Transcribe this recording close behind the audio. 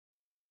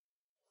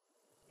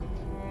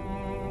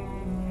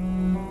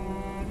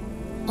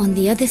On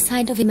the other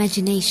side of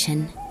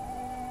imagination,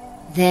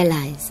 there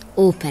lies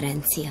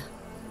Operencia,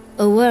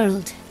 a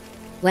world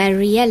where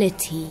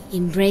reality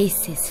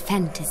embraces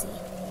fantasy,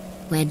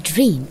 where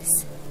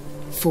dreams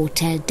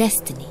foretell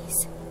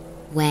destinies,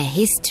 where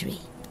history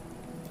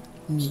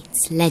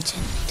meets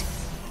legend.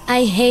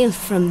 I hail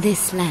from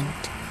this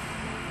land,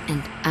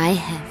 and I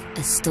have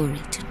a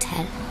story to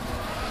tell.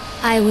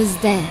 I was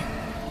there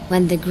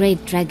when the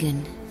great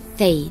dragon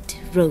Thade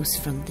rose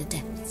from the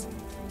depths.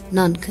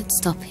 None could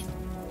stop him.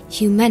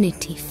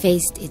 Humanity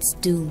faced its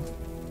doom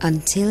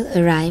until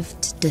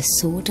arrived the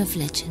Sword of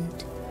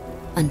Legend,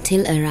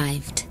 until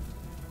arrived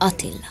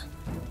Attila.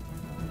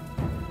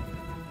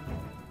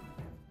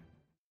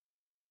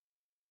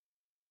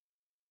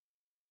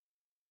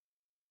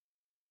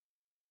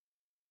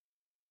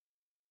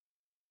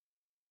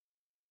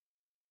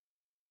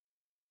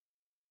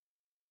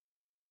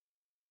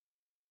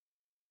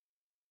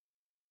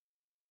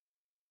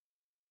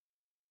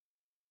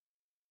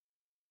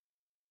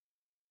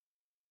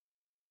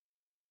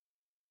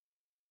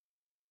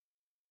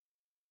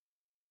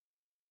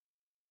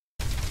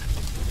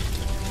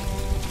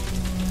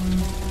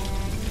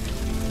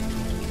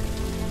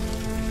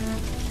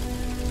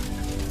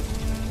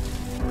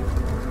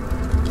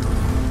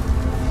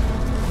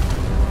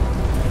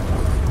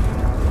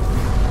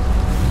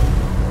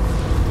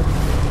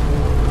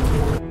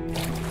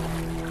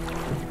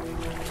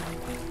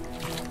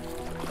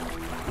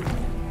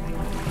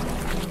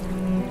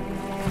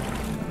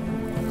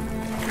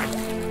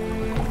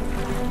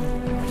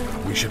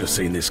 We should have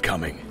seen this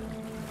coming.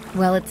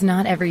 Well, it's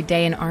not every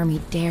day an army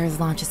dares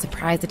launch a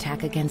surprise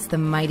attack against the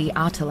mighty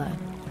Attila.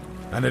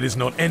 And it is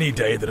not any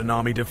day that an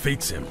army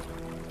defeats him.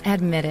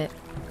 Admit it.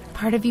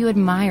 Part of you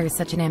admires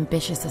such an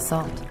ambitious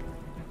assault.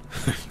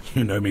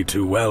 You know me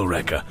too well,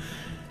 Rekka.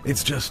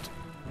 It's just...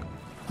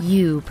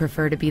 You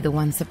prefer to be the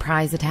one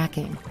surprise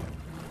attacking.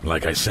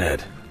 Like I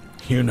said,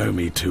 you know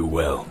me too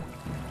well.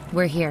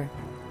 We're here.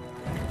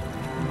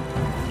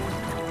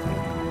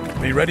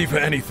 Be ready for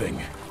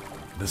anything.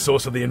 The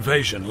source of the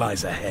invasion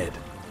lies ahead.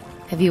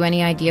 Have you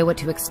any idea what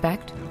to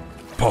expect?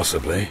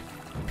 Possibly.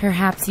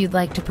 Perhaps you'd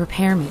like to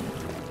prepare me.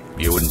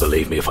 You wouldn't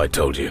believe me if I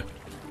told you.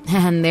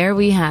 And there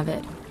we have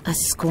it. A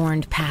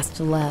scorned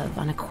past love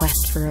on a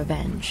quest for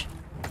revenge.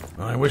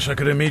 I wish I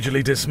could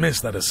immediately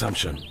dismiss that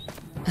assumption.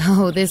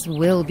 Oh, this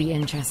will be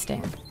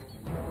interesting.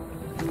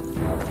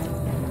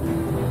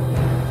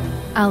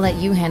 I'll let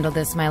you handle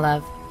this, my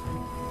love.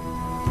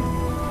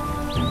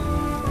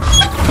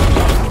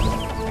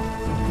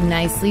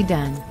 Nicely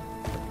done.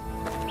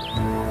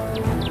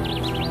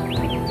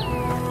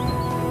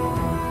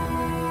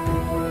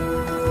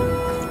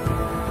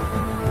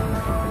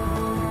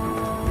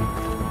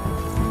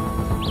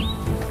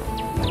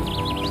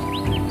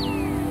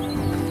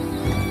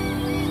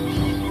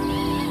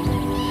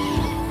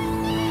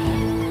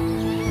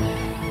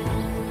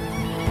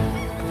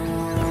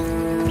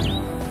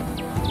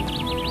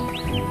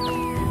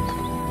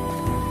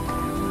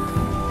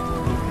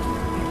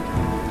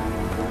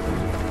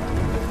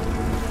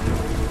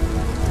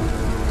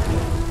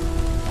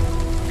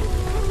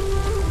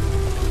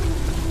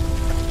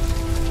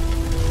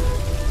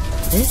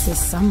 This is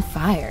some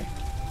fire.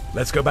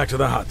 Let's go back to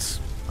the huts.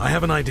 I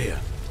have an idea.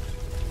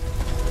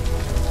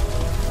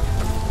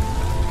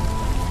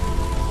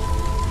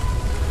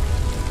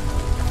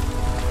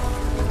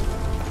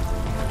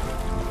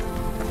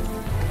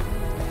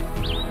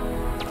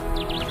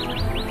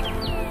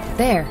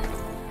 There.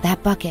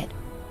 That bucket.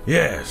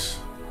 Yes.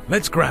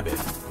 Let's grab it.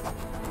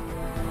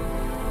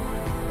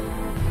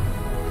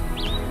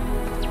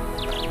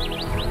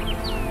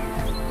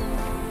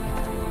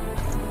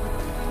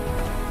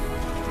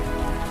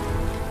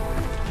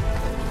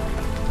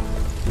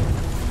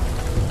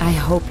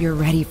 I hope you're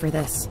ready for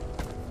this.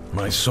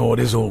 My sword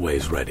is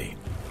always ready.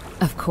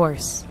 Of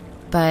course.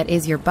 But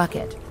is your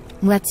bucket?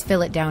 Let's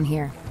fill it down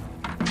here.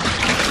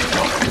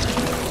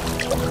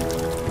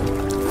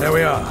 There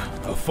we are.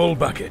 A full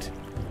bucket.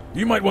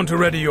 You might want to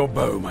ready your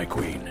bow, my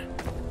queen.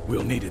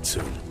 We'll need it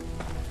soon.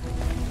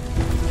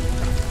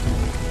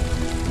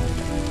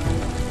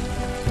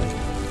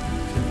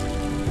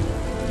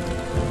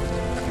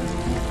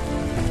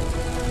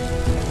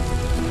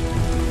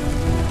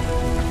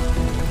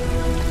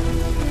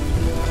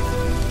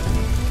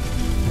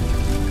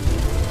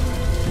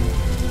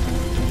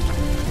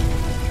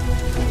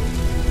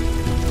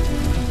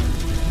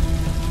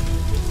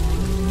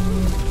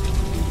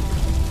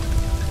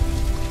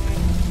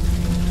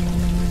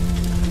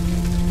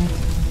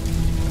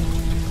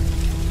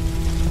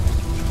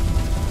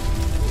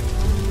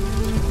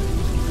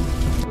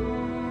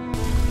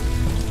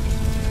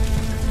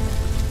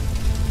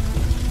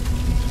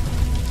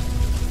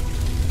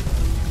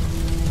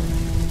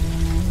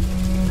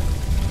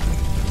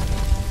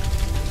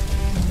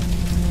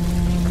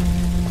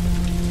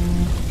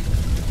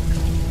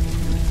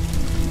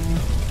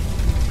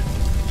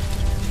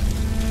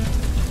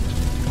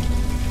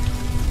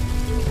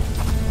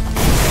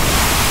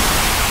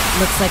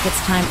 Looks like it's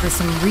time for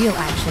some real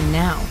action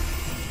now.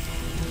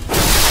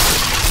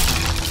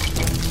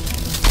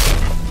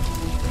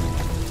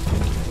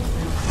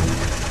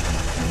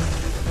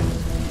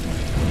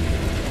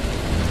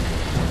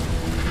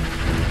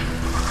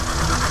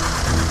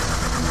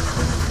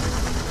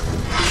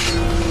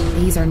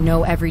 These are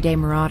no everyday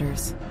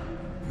marauders.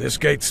 This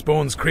gate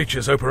spawns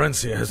creatures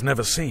Operencia has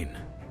never seen.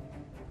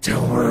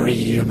 Don't worry,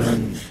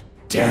 human.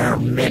 There are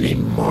many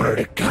more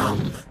to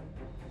come.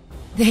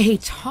 They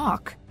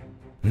talk.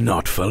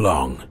 Not for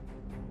long.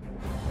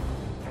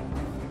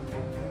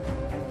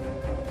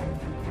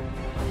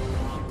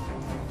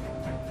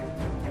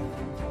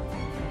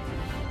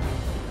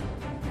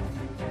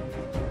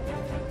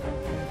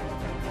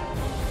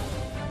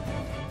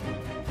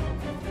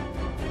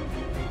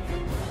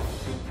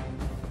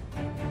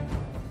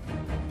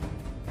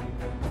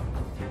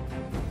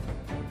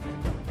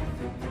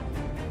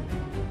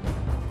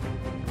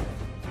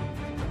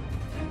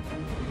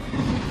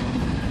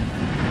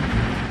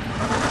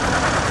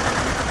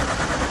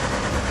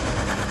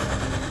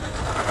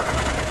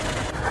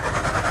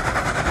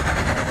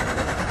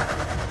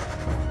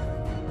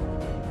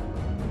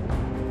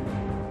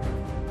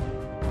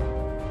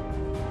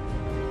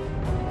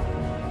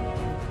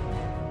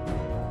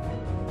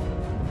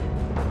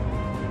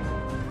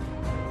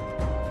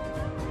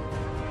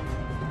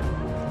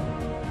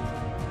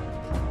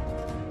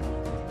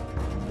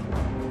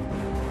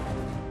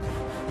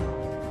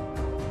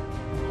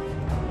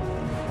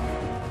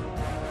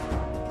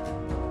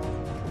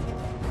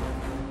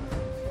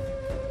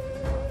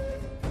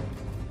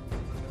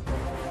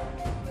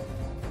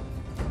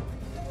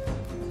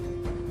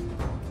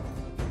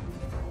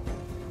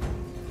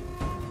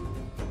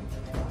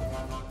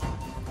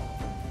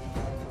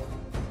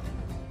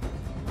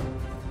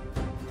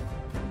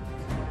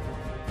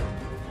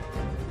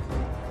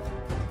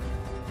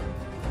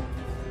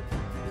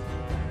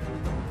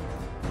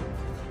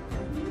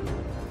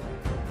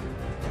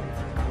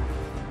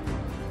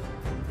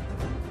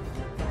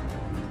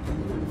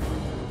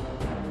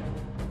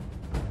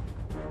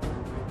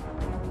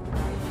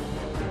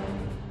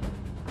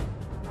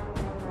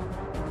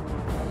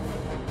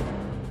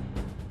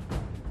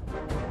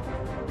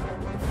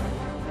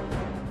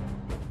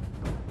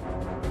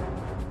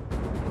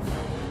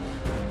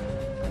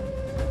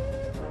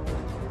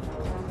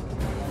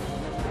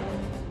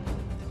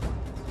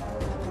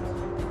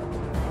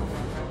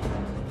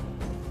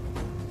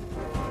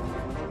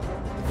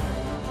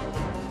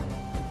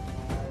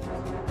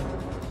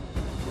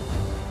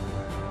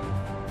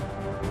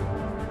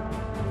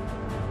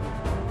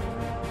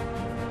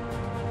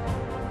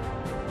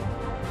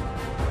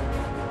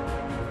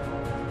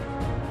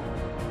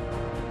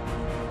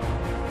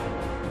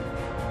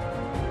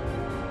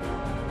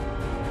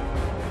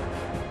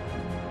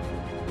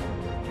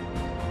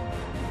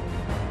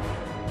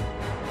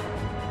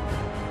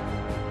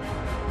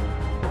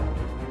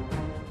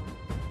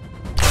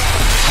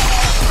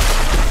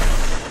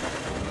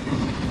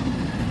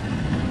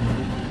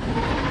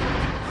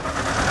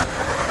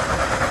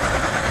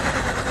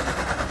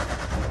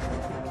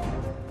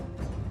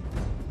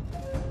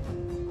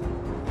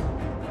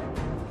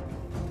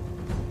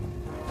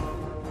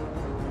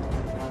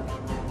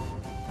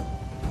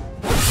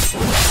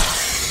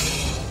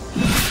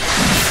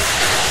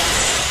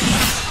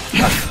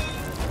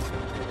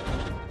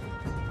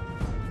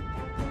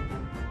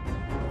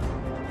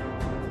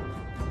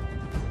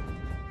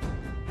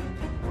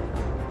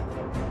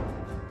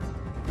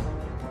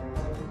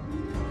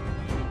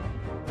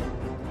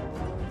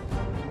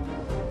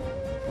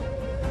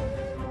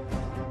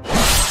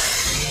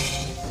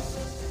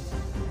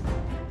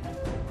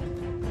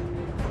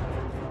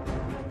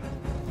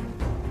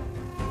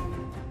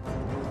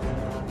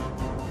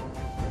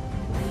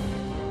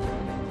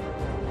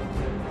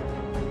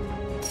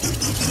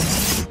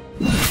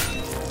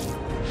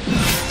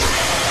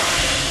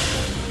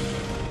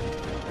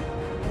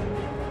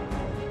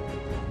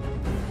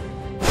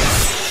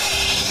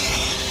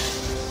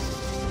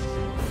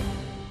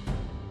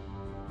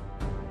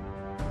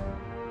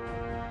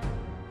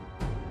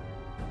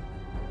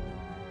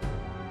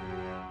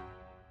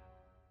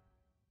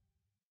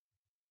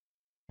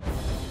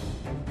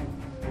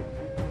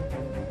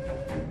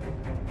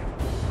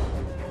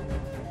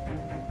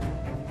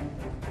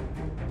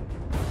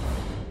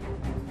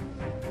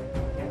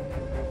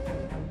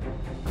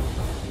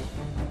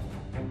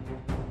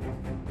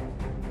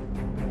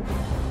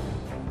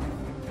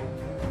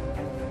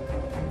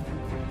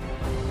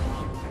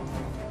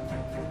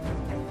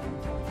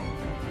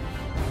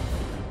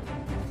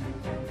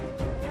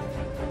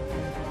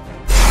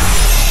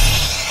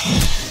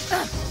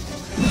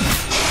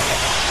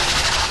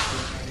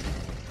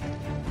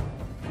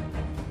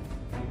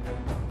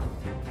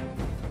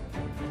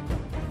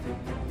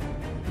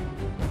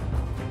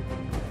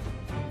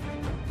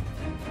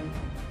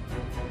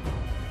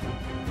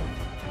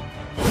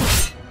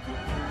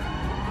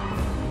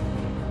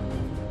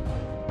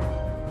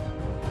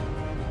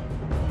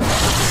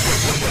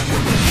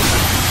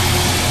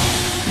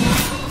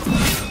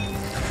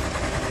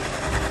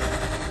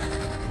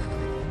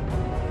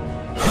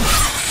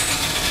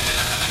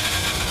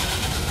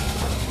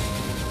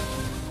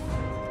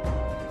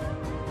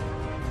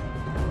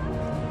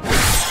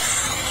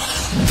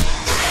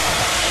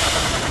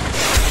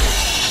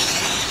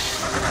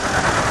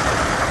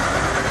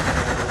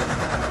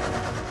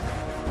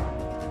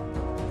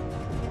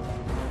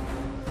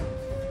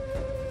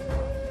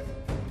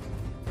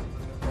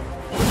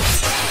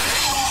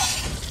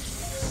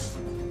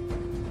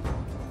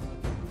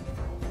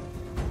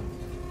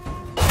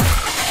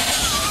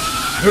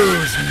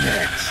 Who's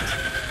next?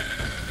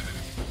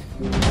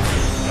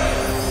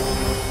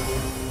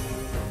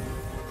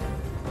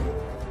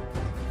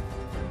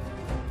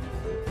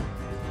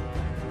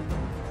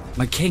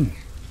 My king.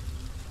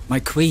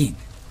 My queen.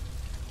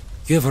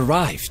 You have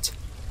arrived.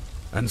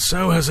 And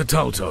so has a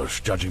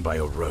Tultosh, judging by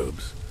your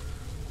robes.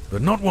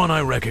 But not one I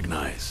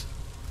recognize.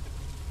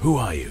 Who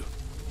are you?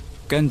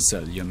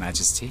 Gunsel, your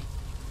majesty.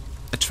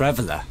 A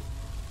traveler.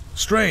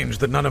 Strange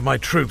that none of my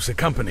troops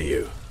accompany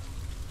you.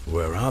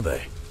 Where are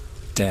they?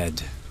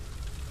 Dead.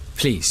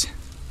 Please,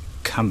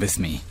 come with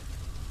me.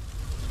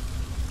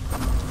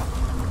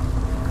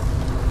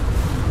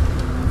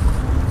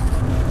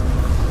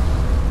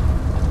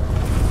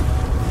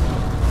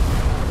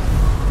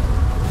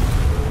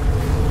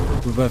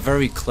 We were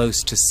very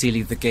close to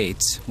sealing the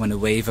gate when a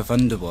wave of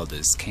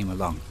underworlders came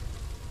along.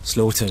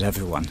 Slaughtered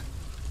everyone.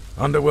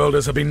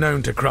 Underworlders have been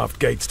known to craft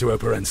gates to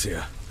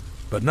Operencia,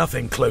 but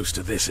nothing close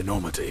to this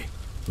enormity.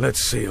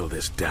 Let's seal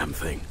this damn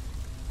thing.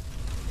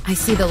 I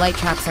see the light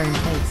traps are in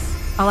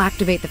place. I'll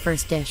activate the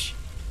first dish.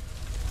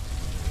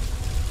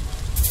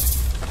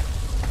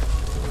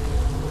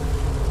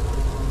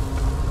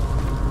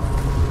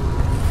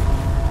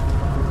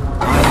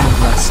 I am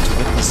blessed to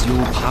witness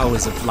your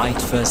powers of light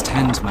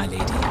firsthand, my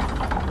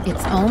lady.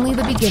 It's only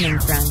the beginning,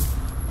 friend.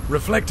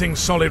 Reflecting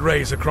solid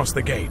rays across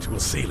the gate will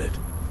seal it.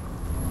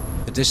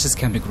 The dishes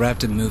can be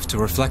grabbed and moved to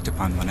reflect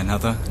upon one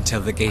another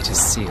until the gate is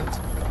sealed.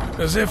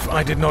 As if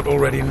I did not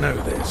already know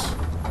this.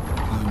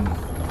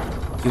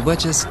 You were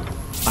just...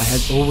 I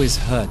had always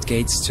heard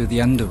gates to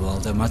the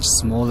underworld are much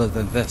smaller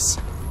than this,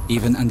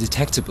 even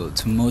undetectable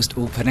to most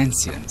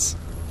Operencians.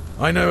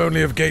 I know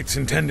only of gates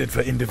intended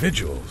for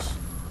individuals.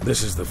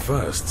 This is the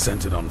first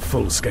centered on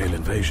full-scale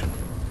invasion.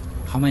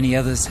 How many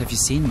others have you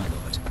seen, my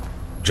lord?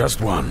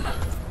 Just one.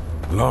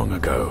 Long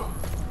ago.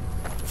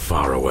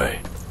 Far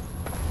away.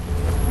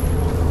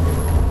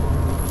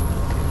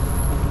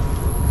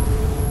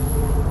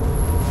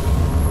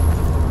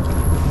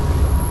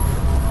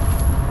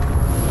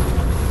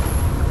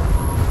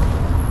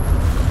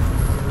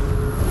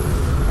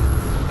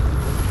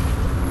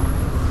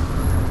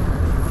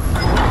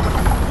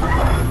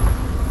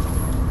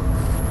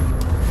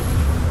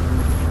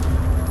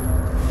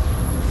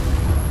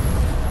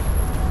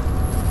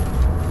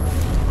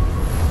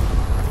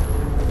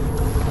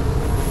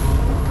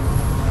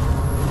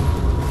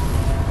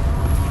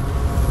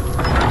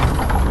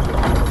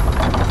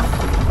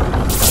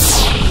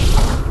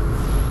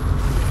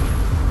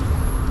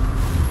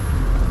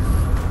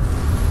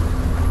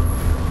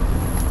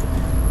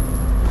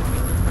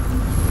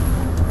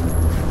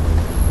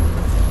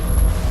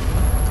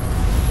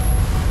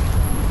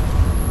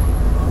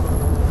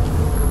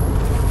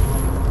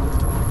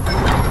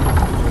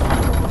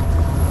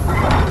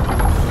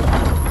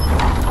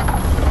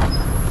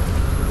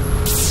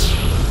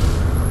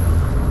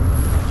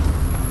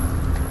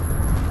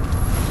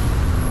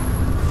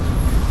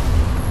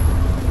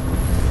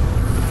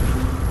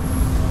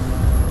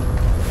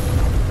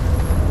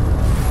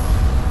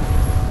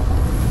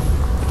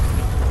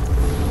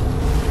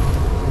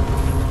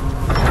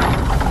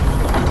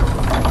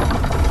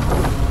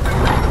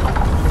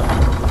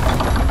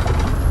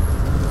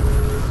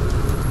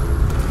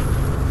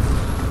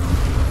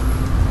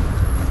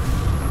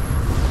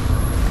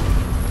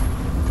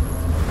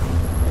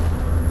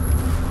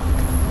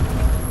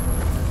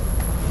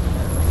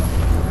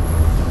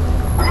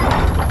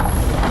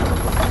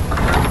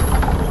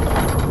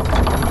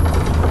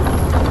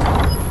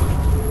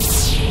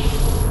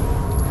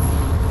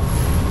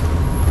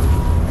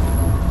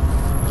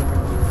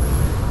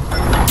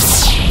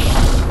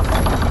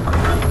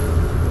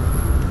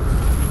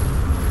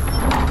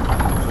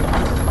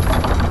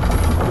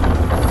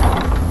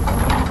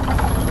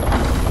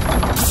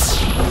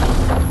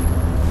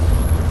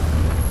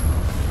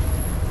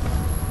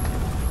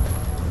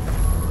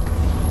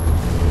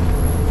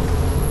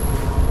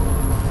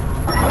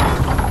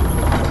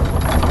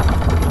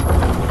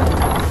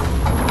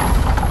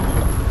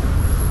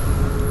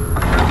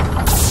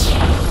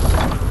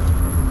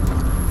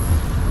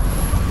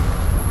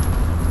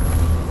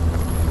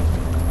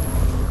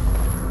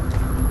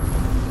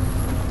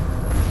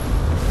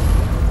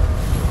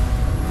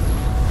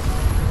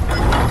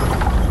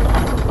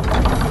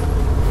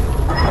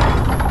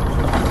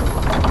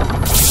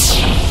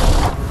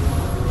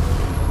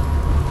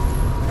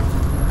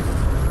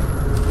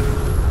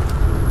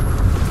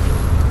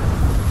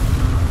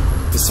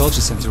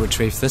 soldiers sent to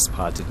retrieve this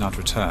part did not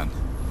return.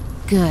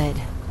 Good.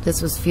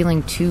 This was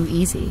feeling too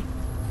easy.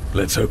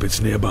 Let's hope it's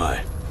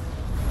nearby.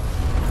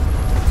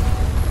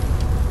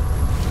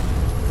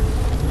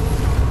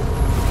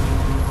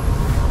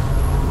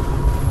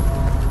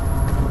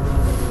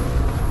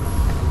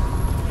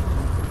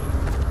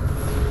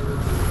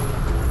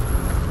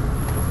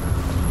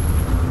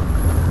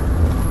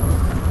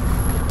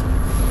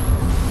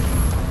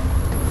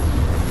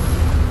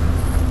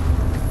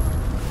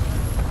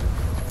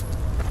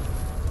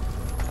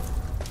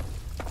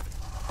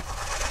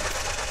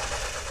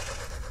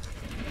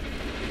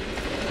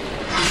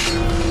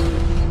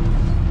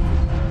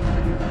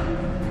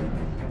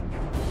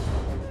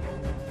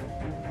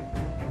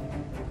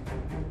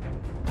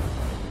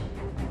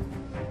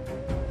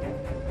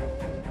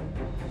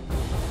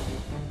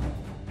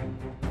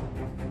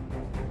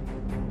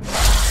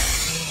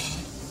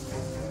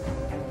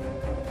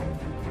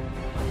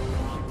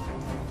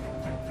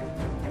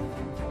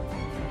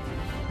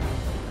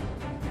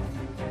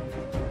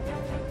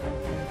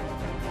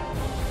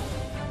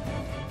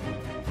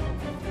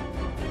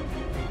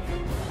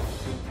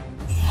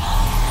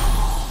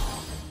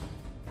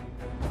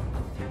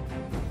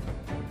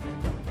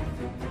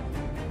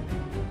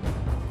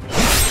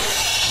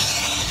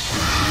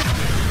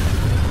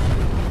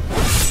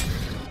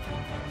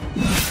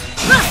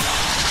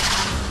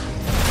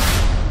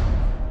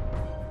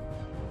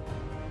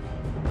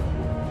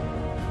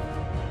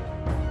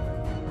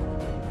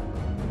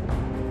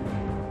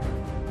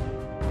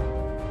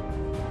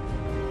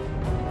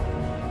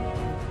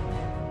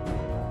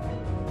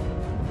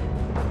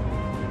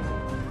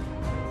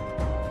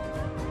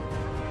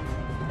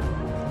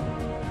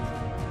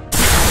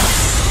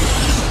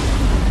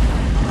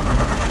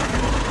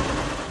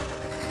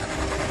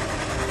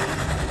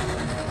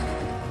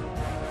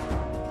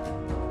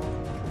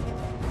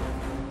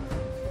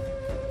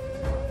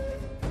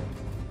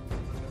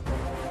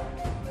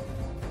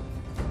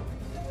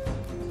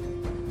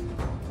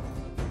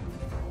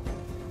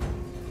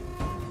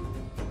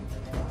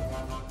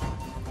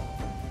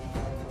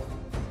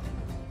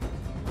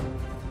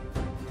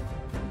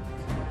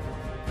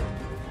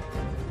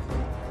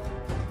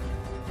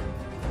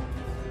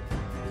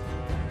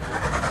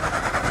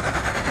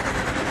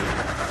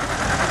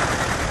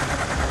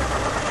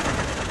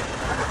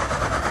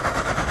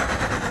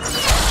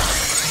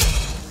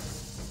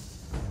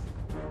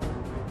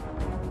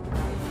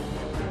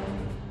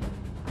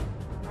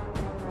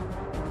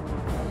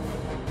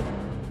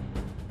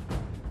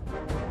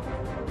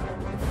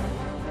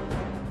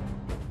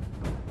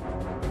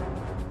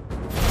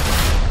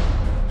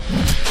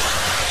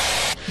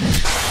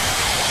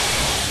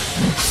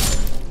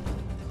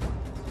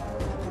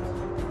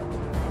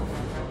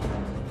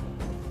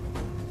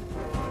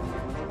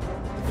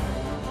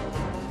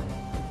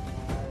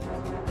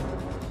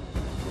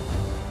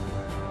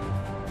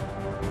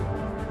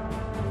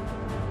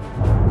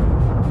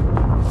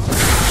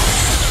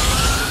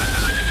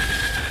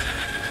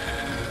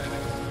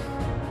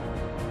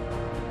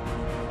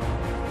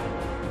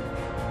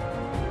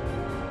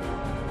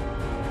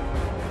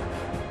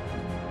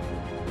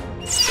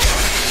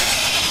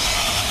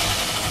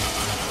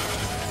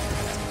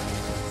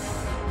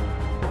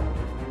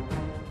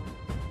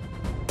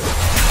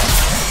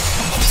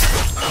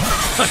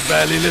 I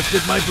barely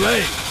lifted my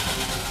blade.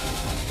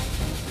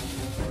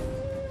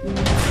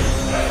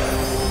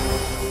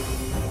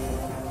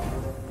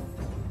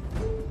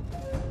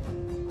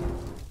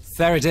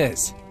 There it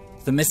is.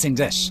 The missing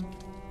dish.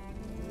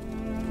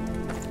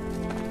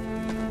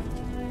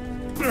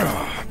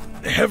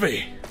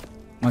 Heavy.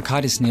 My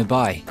cart is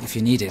nearby, if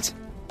you need it.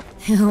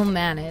 He'll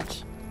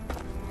manage.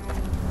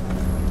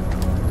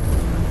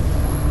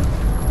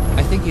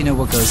 I think you know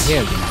what goes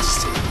here, Your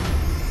Majesty.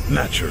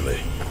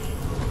 Naturally.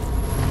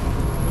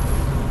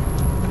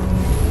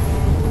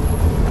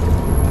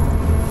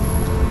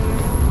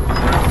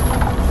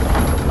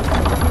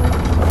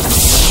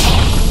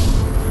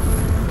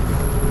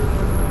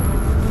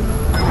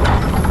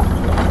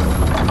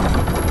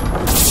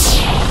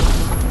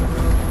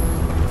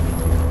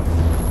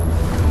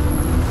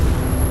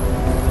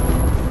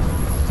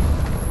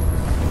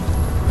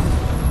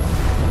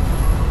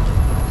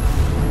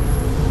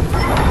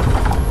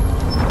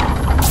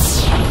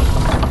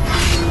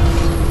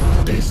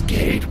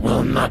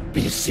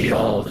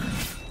 Sealed.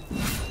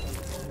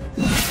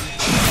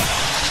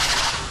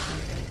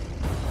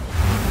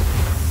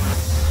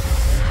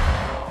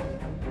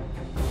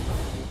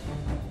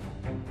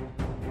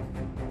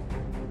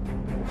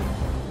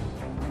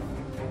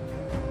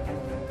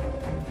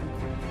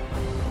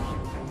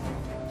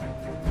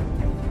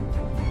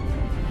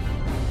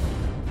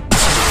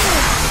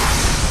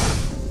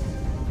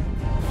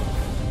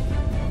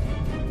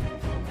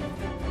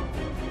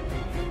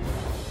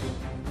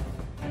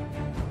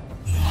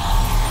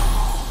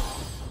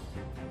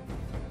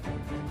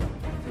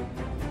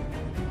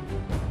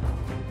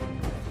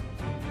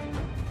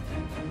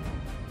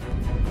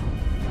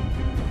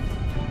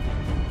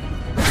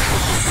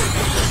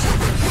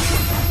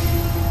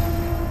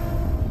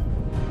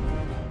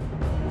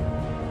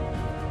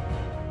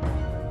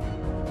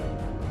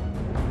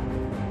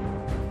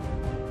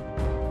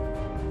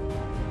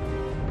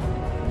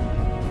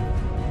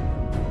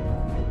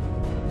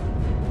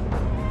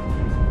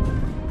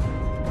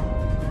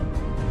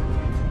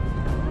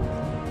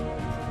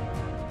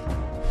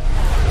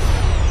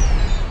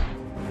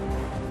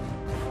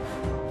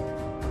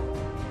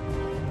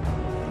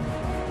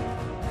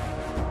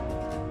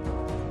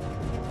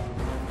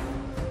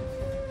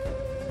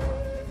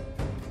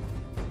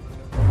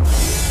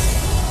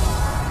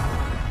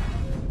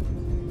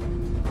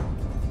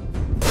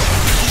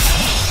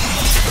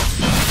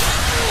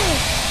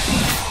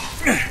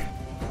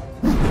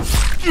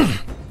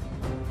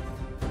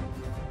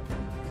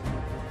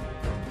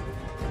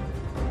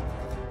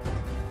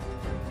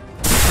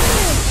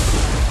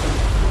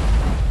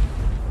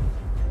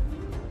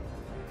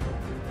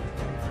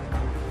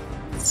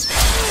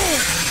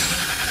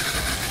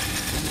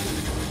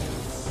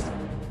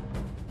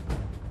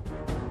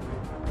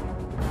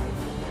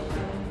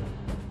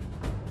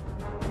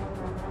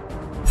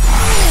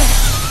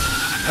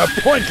 A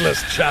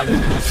pointless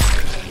challenge.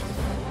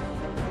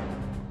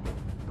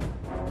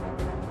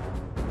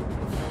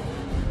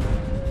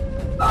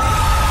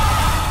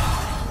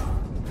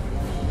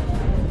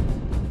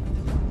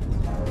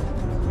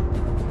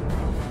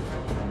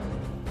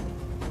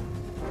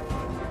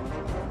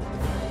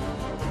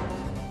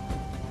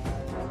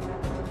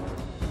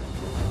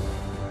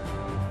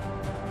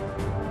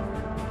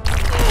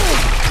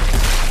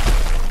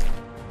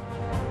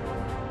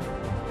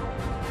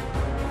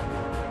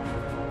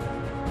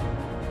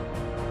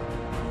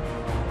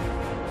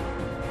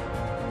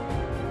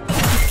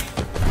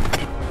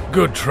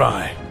 Good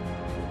try.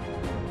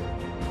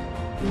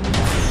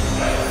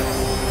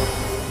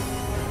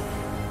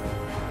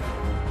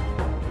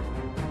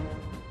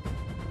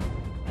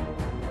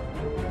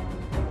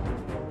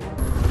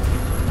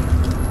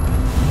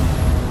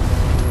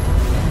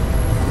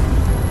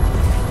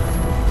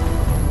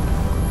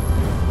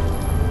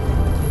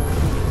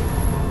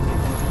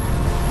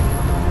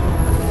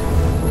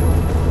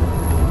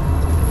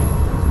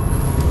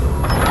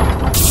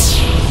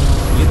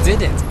 You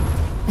did it!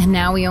 And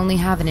now we only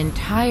have an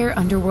entire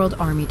underworld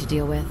army to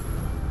deal with.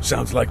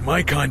 Sounds like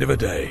my kind of a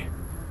day.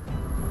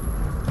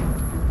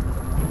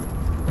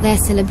 Their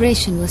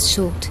celebration was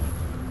short.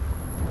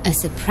 A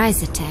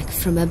surprise attack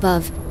from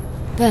above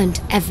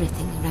burnt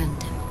everything around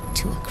them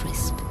to a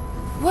crisp.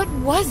 What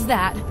was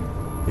that?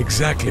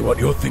 Exactly what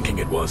you're thinking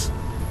it was.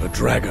 A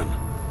dragon.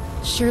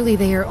 Surely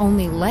they are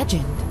only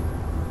legend.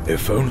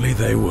 If only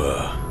they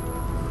were.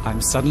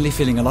 I'm suddenly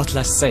feeling a lot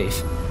less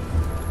safe.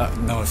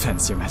 No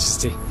offense, Your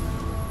Majesty.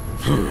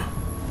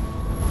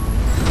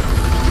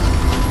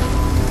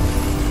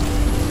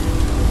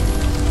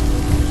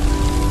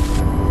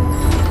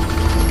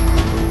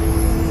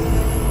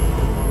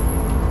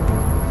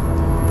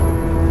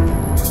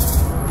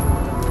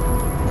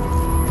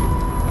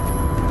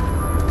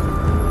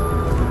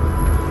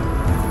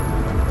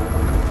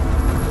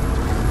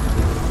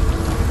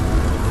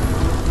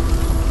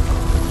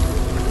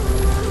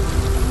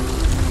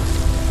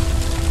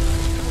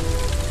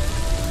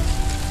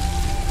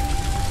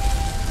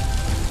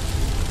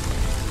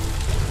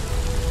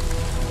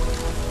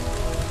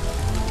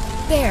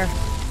 There.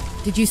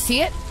 Did you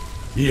see it?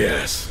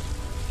 Yes.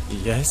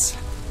 Yes?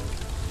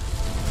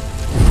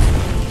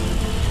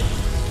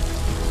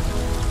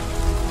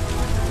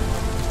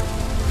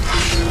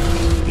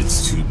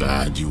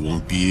 bad you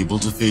won't be able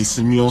to face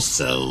him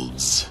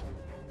yourselves.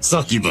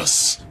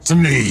 Succubus, to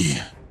me!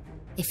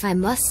 If I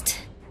must.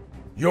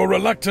 Your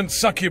reluctant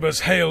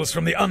succubus hails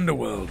from the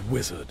underworld,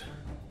 wizard.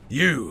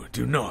 You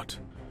do not.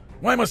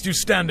 Why must you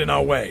stand in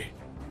our way?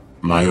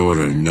 My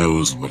order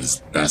knows what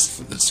is best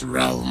for this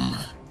realm.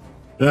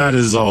 That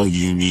is all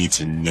you need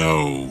to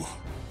know.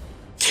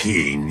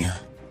 King.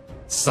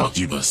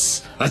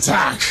 Succubus,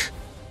 attack!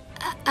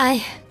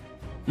 I...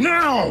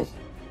 Now!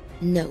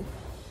 No.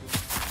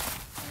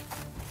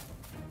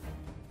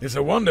 It's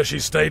a wonder she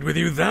stayed with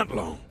you that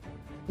long.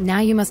 Now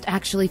you must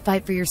actually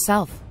fight for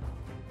yourself.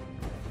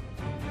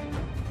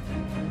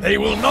 They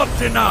will not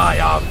deny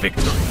our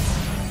victory.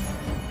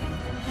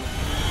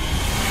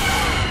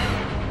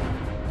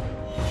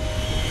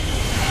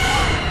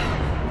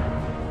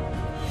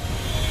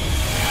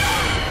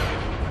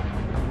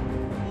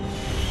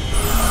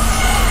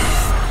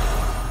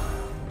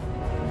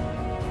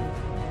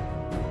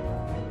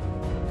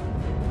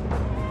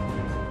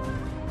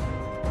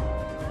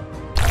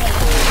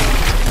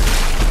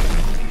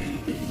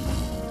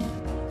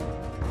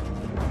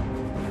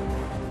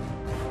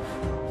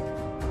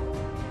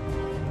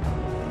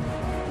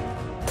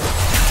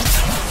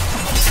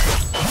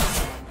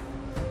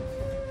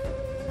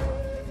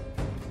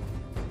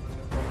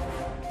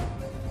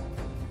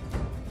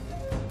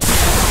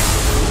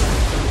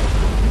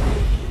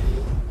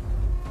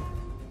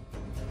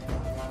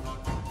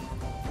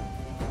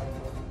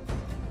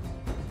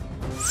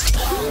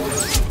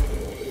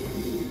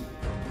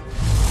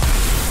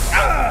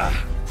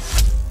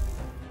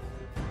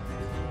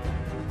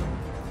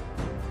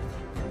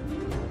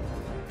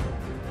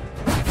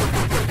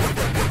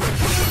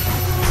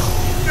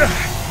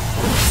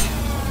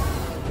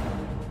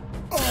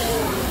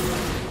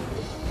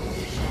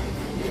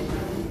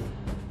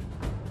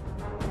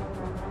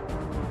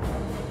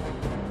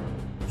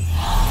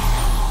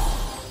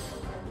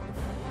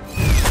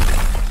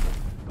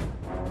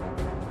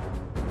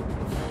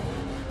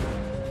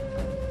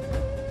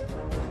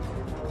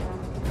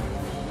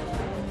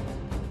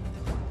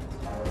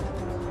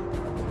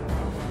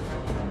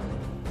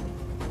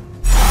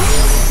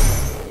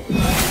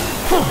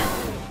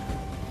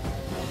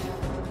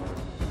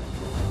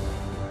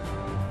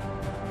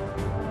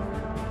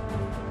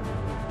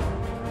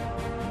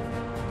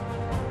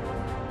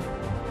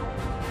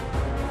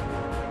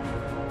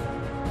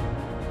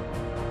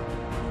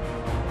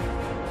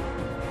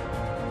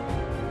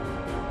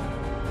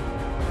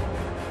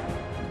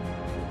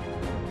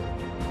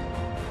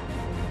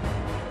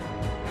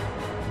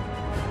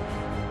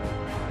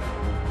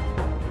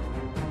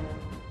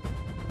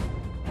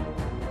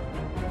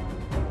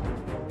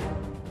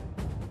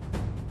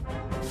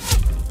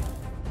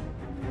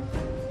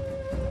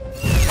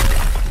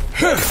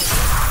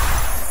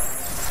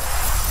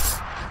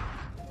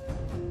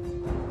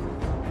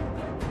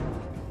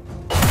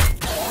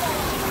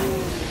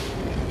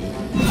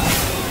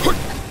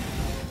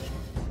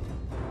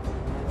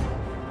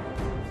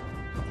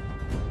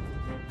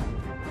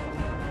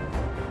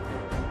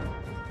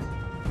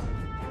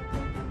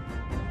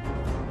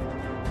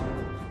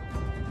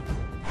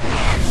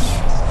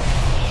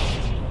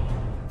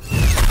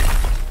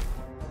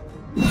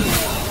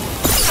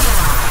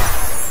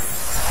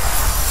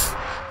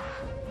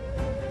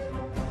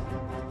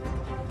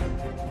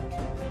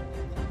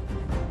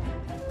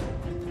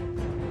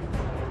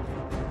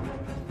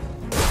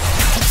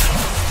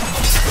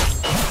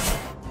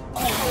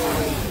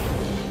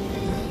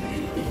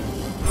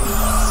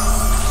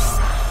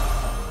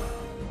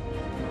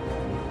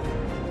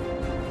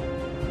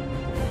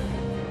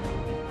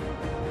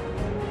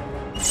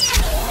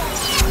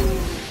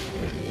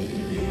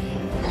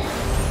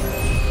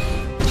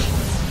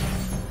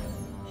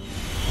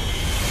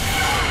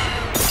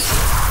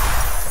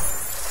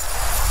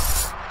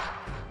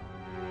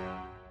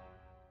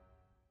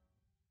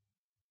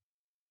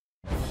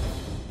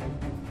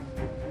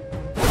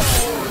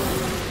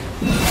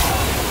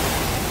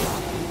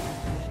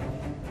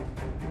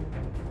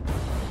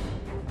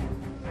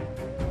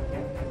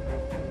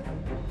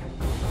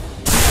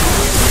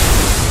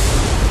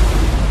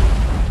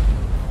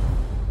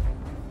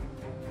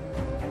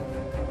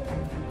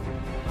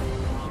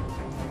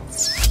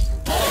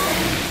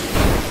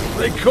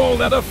 They call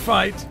that a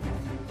fight?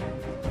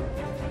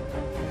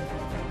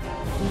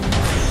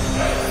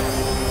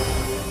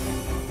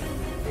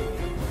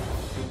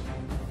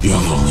 You'll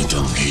only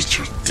delete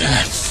your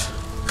death,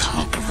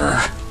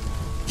 Conqueror.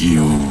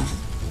 You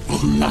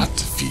will not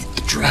defeat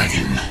the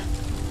dragon.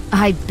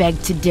 I beg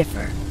to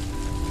differ.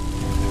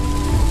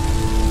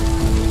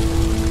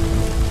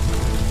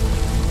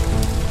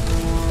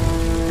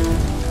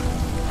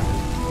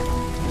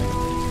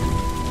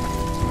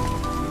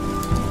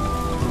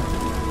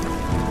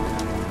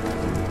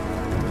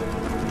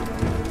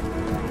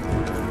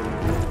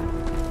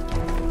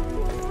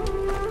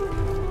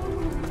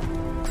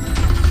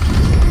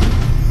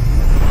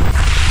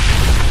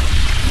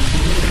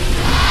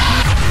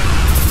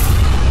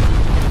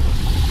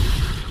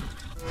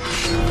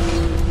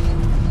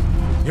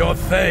 You're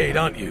Thade,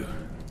 aren't you?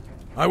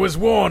 I was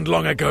warned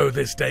long ago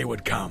this day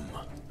would come,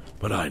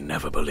 but I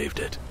never believed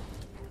it.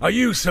 Are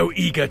you so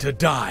eager to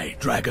die,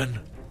 dragon?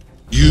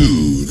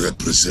 You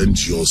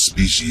represent your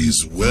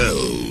species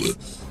well,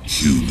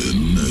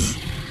 human.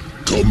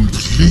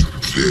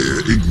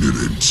 Completely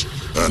ignorant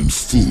and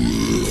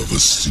full of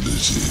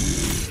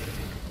hostility.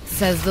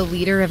 Says the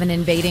leader of an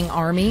invading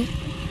army?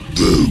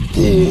 Though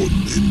born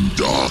in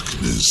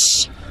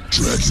darkness,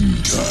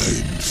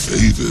 dragonkind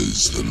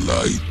favors the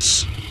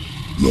light.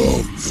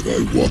 Long have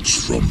I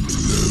watched from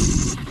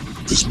below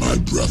as my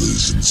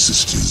brothers and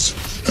sisters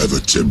have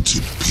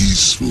attempted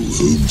peaceful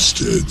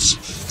homesteads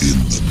in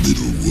the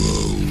middle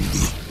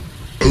world,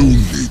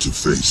 only to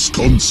face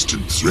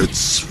constant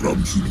threats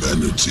from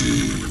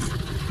humanity.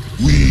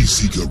 We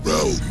seek a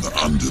realm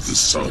under the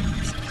sun,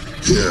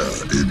 here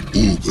in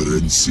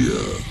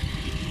Operencia.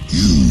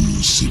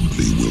 You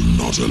simply will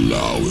not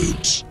allow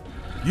it.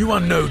 You are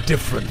no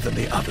different than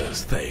the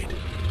others, Thade.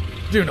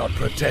 Do not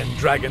pretend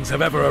dragons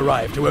have ever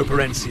arrived to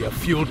Operencia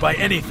fueled by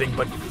anything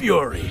but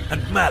fury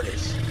and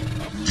malice.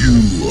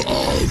 You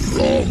are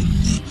wrong,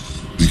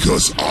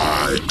 because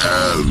I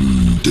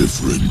am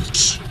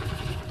different.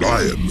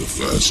 I am the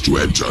first to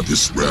enter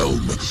this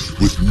realm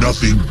with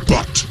nothing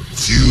but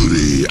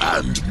fury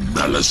and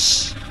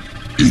malice.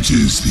 It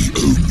is the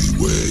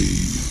only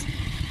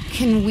way.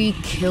 Can we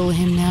kill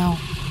him now?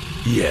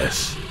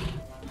 Yes.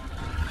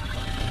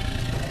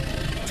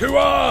 To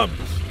arms!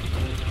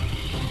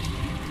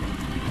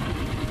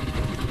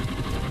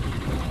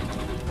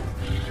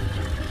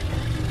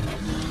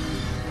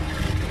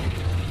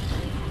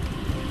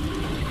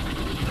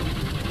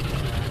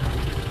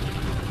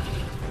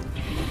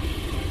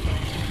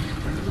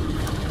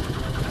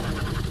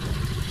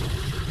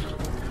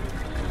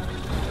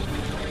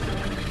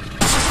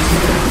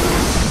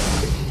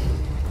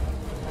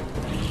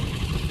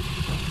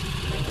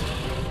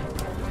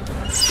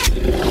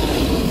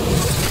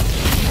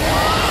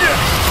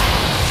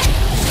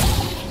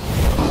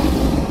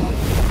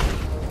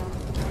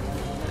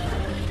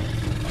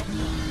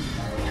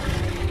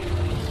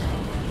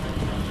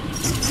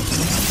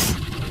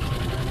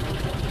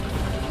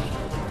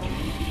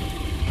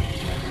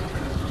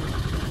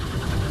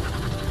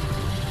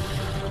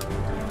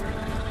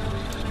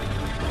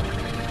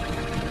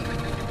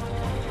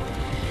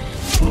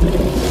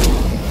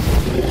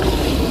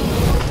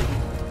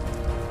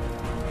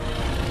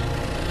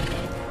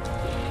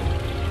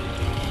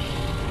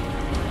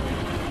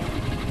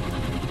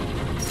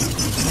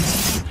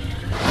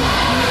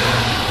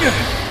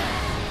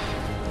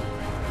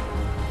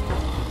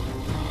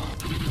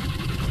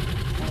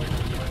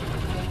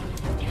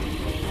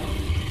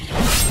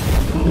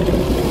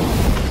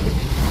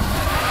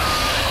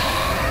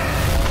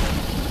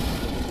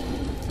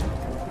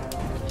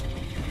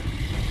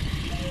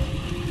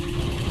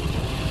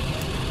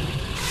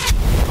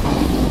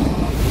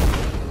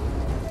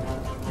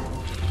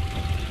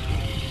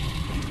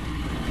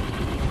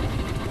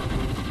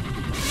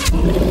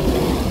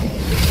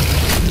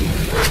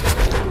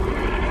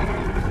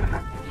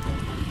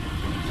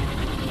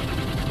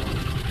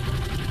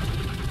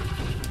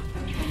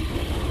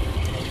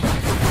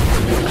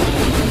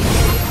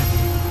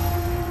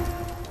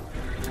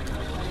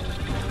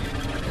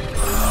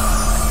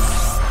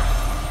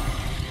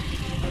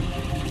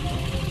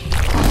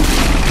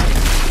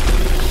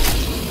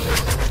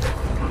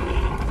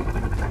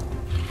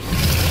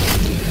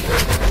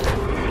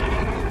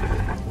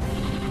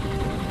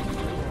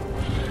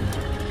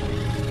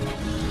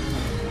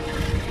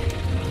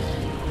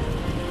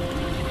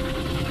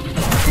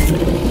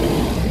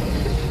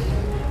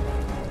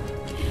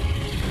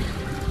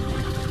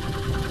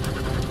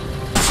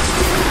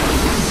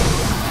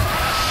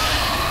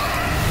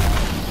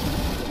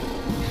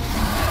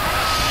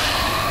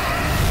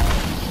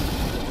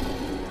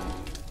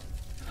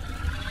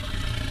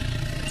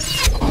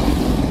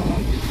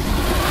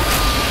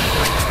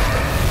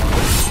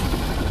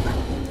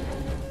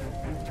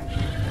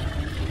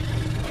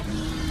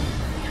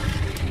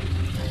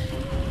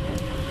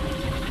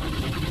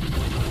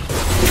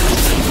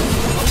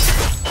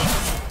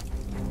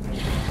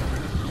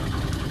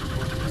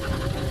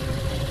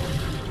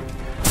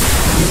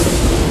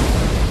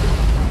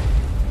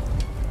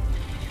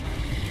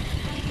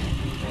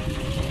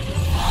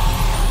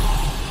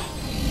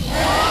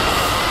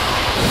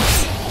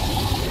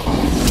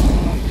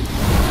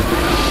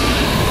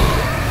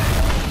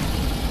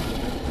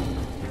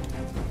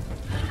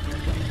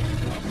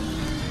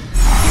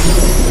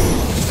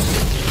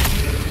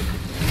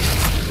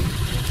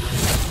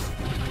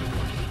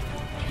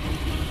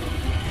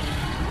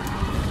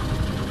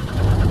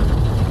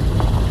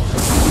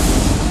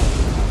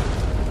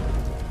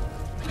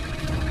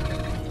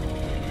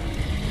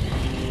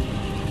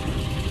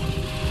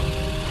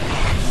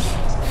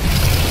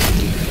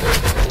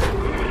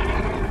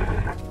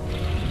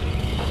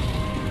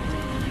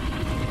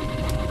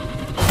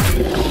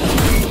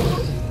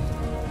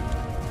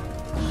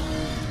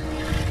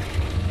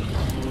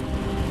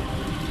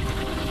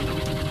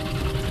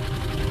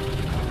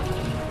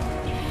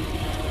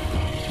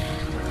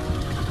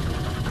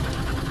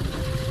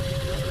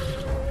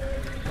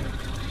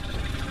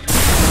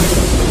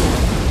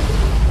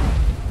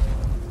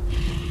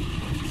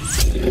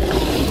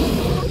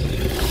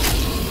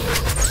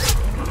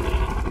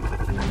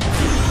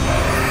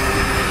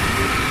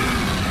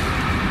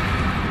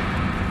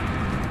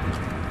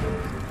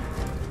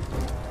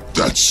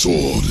 that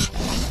sword.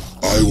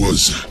 I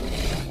was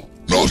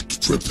not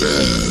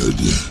prepared.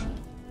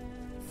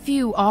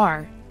 Few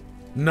are.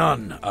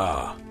 None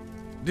are.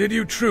 Did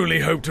you truly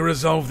hope to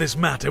resolve this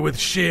matter with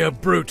sheer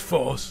brute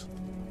force?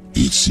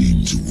 It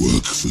seemed to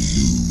work for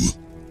you.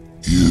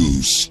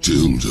 You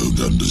still don't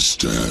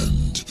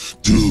understand,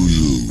 do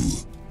you?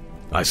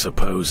 I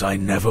suppose I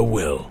never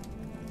will.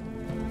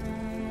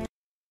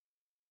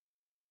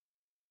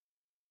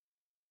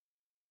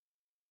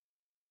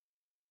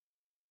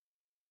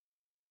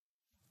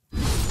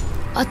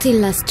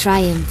 Attila's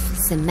triumph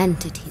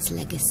cemented his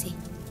legacy.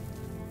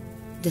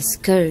 The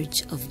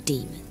scourge of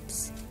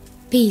demons.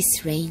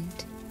 Peace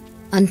reigned,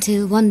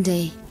 until one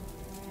day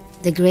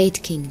the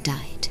great king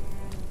died,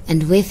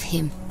 and with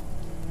him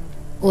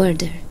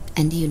order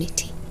and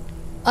unity.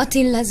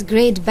 Attila's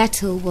great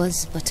battle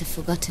was but a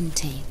forgotten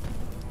tale.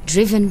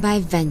 Driven by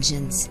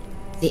vengeance,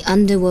 the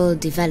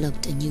underworld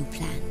developed a new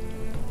plan.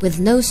 With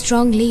no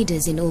strong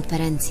leaders in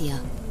Operencia,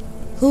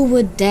 who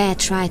would dare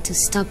try to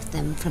stop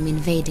them from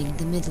invading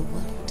the middle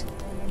world?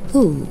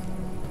 Who,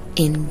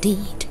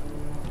 indeed?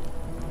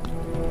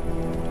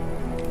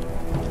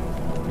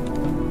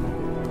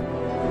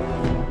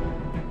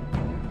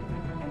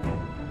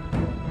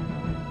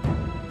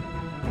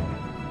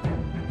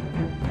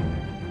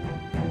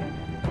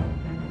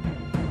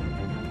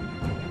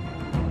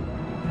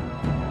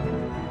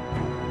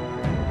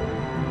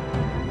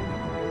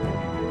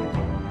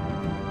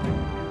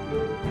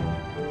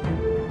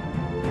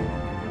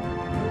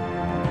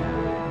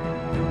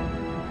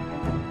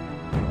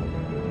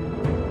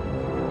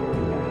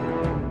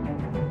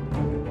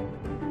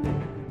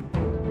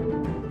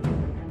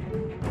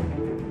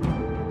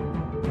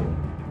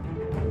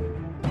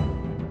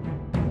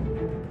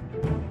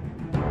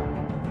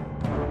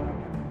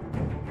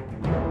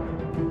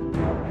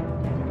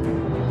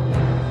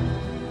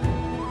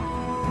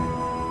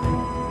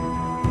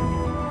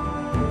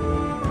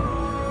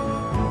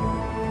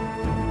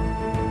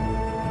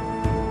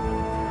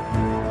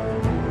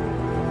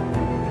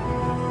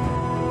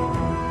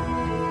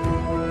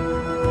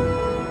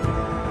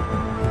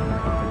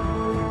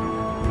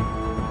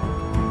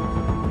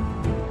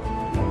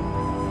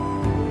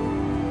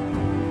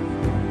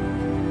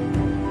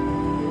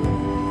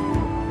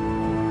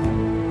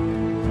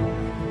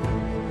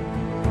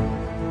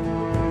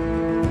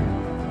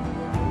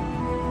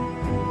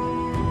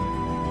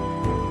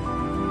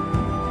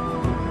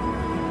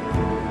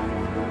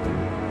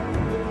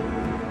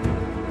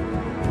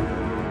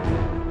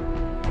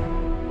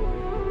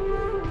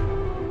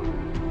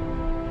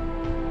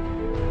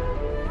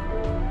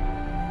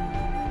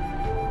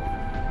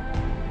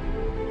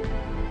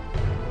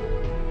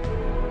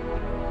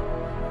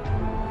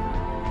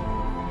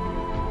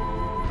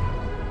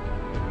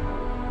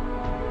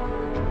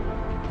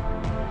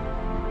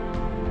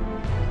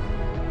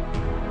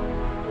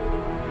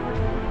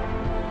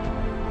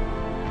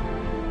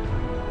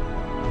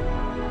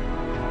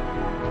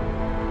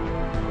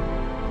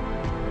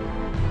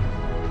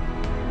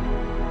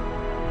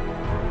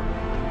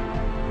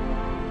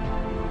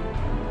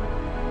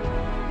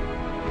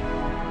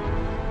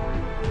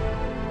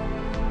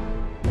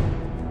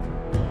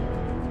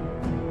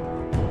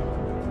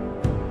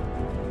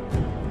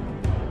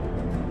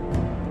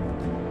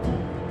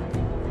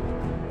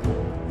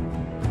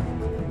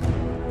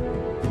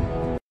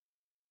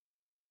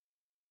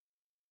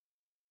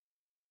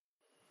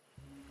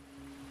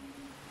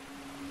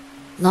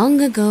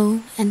 Long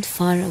ago and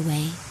far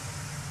away,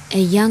 a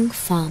young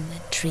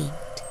farmer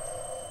dreamed.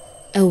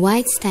 A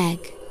white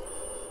stag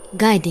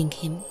guiding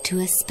him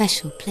to a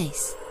special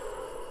place.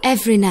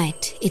 Every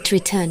night it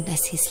returned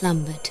as he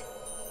slumbered.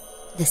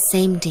 The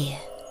same deer,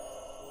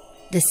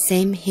 the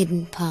same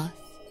hidden path,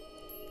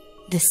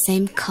 the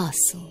same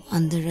castle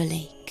under a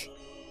lake.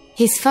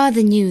 His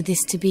father knew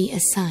this to be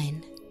a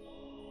sign.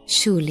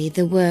 Surely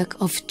the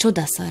work of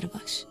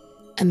Chodasarvash,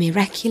 a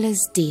miraculous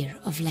deer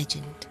of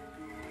legend.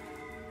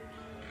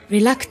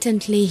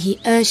 Reluctantly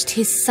he urged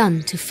his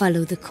son to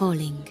follow the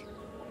calling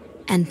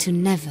and to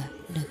never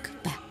look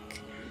back.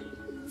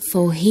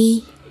 For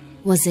he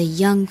was a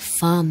young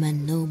farmer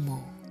no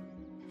more.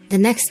 The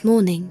next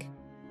morning,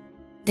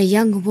 the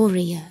young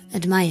warrior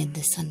admired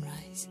the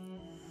sunrise.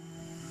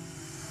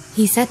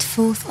 He set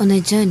forth on a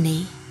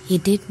journey he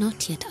did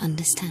not yet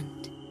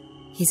understand.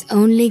 His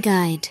only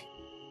guide,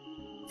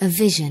 a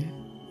vision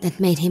that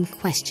made him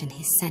question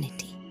his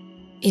sanity.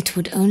 It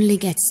would only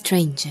get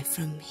stranger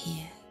from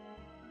here.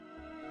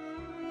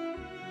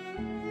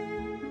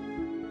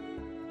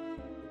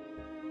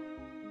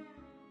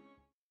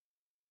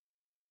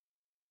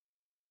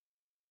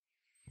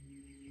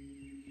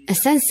 A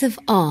sense of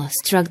awe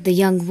struck the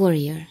young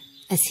warrior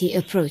as he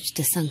approached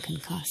the sunken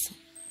castle.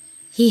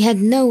 He had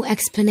no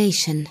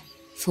explanation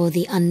for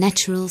the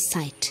unnatural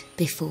sight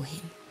before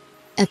him.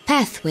 A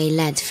pathway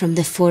led from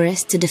the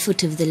forest to the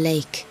foot of the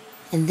lake,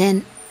 and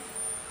then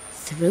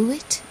through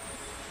it.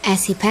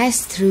 As he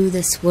passed through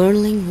the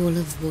swirling wall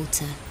of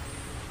water,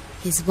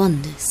 his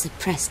wonder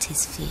suppressed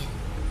his fear.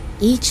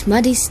 Each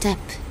muddy step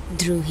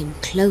drew him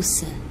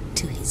closer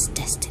to his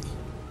destiny.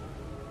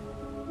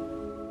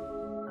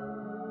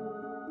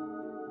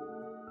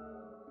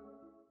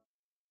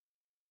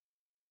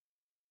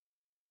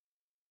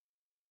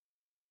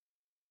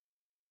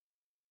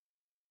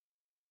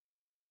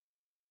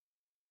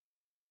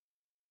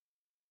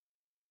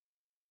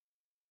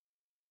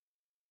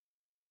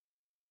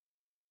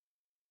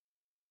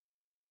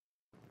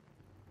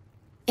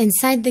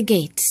 Inside the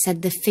gate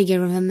sat the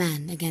figure of a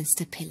man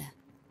against a pillar.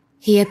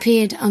 He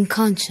appeared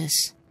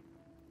unconscious,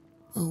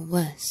 or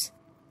worse.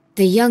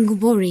 The young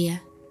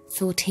warrior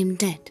thought him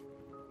dead.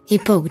 He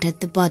poked at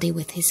the body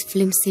with his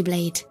flimsy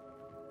blade,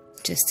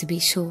 just to be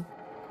sure.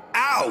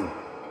 Ow!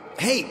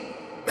 Hey,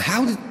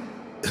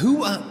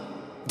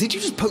 did you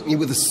just poke me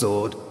with a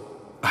sword?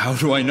 How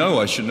do I know?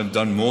 I shouldn't have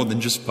done more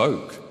than just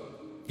poke.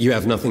 You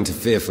have nothing to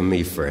fear from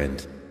me,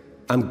 friend.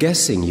 I'm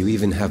guessing you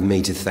even have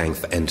me to thank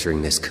for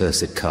entering this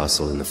cursed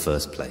castle in the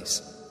first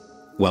place.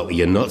 Well,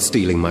 you're not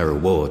stealing my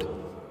reward.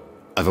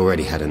 I've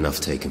already had enough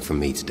taken from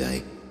me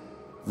today.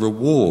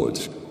 Reward?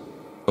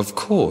 Of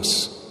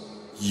course.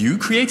 You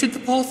created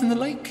the path in the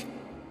lake?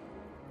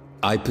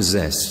 I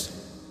possessed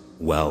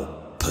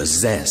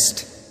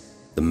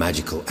the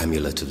magical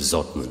amulet of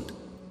Zotmund,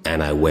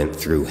 and I went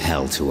through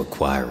hell to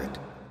acquire it.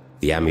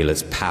 The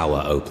amulet's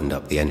power opened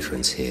up the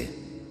entrance here.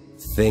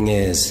 Thing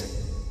is,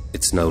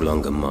 it's no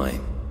longer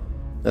mine.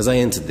 As I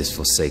entered this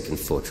forsaken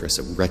fortress,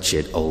 a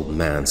wretched old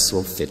man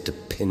saw fit to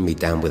pin me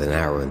down with an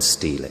arrow and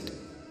steal it.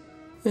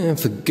 And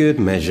for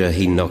good measure,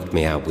 he knocked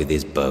me out with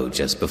his bow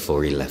just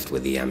before he left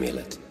with the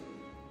amulet.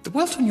 The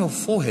welt on your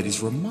forehead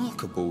is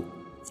remarkable,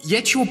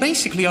 yet you're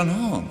basically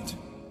unharmed.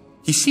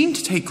 He seemed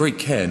to take great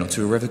care not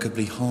to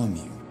irrevocably harm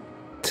you.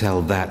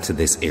 Tell that to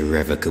this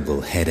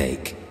irrevocable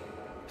headache.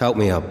 Help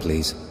me up,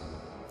 please.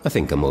 I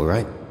think I'm all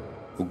right.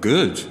 Well,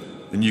 good.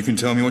 Then you can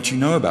tell me what you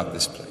know about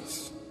this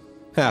place.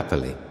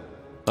 Happily.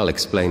 I'll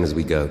explain as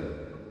we go.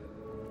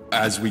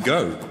 As we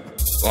go?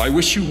 I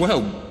wish you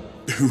well,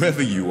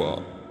 whoever you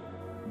are.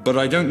 But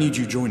I don't need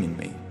you joining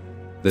me.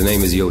 The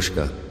name is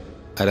Yoshka.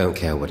 I don't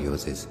care what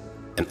yours is.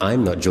 And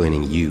I'm not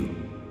joining you.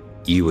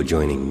 You are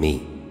joining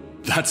me.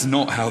 That's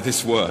not how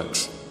this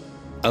works.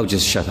 Oh,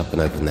 just shut up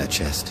and open that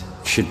chest.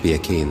 Should be a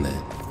key in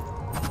there.